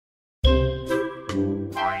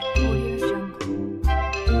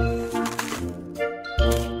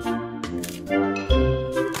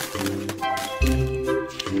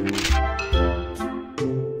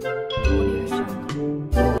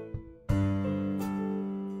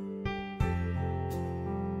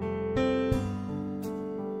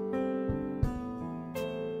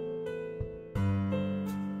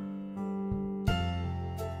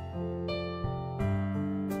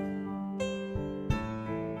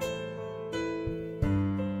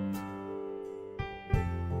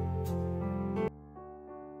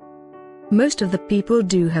Most of the people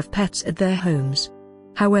do have pets at their homes.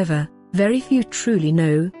 However, very few truly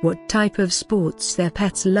know what type of sports their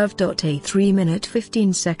pets love. A 3-minute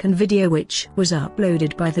 15-second video which was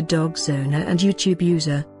uploaded by the dog's owner and YouTube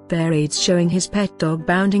user, Bearaids, showing his pet dog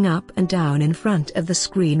bounding up and down in front of the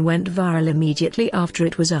screen went viral immediately after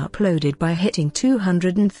it was uploaded by hitting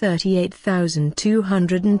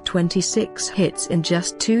 238,226 hits in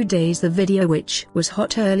just 2 days. The video, which was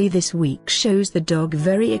hot early this week, shows the dog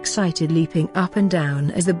very excited leaping up and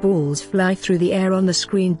down as the balls fly through the air on the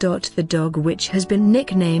screen. The dog, which has been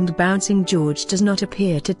nicknamed Bouncing George, does not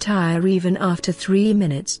appear to tire even after 3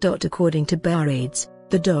 minutes. According to Bearaids,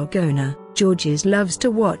 the dog owner, Georges loves to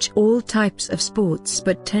watch all types of sports,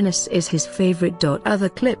 but tennis is his favorite. Other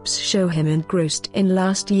clips show him engrossed in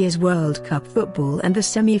last year's World Cup football and the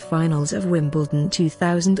semi-finals of Wimbledon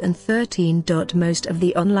 2013. Most of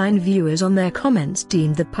the online viewers on their comments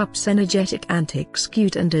deemed the pup's energetic antics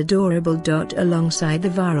cute and adorable. Alongside the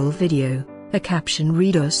viral video, a caption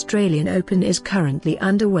read, "Australian Open is currently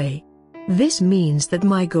underway. This means that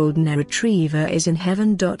my golden retriever is in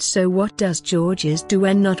heaven. So what does Georges do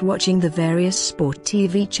when not watching the various sport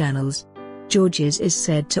TV channels?" Georges is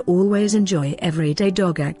said to always enjoy everyday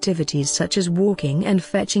dog activities such as walking and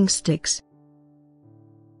fetching sticks.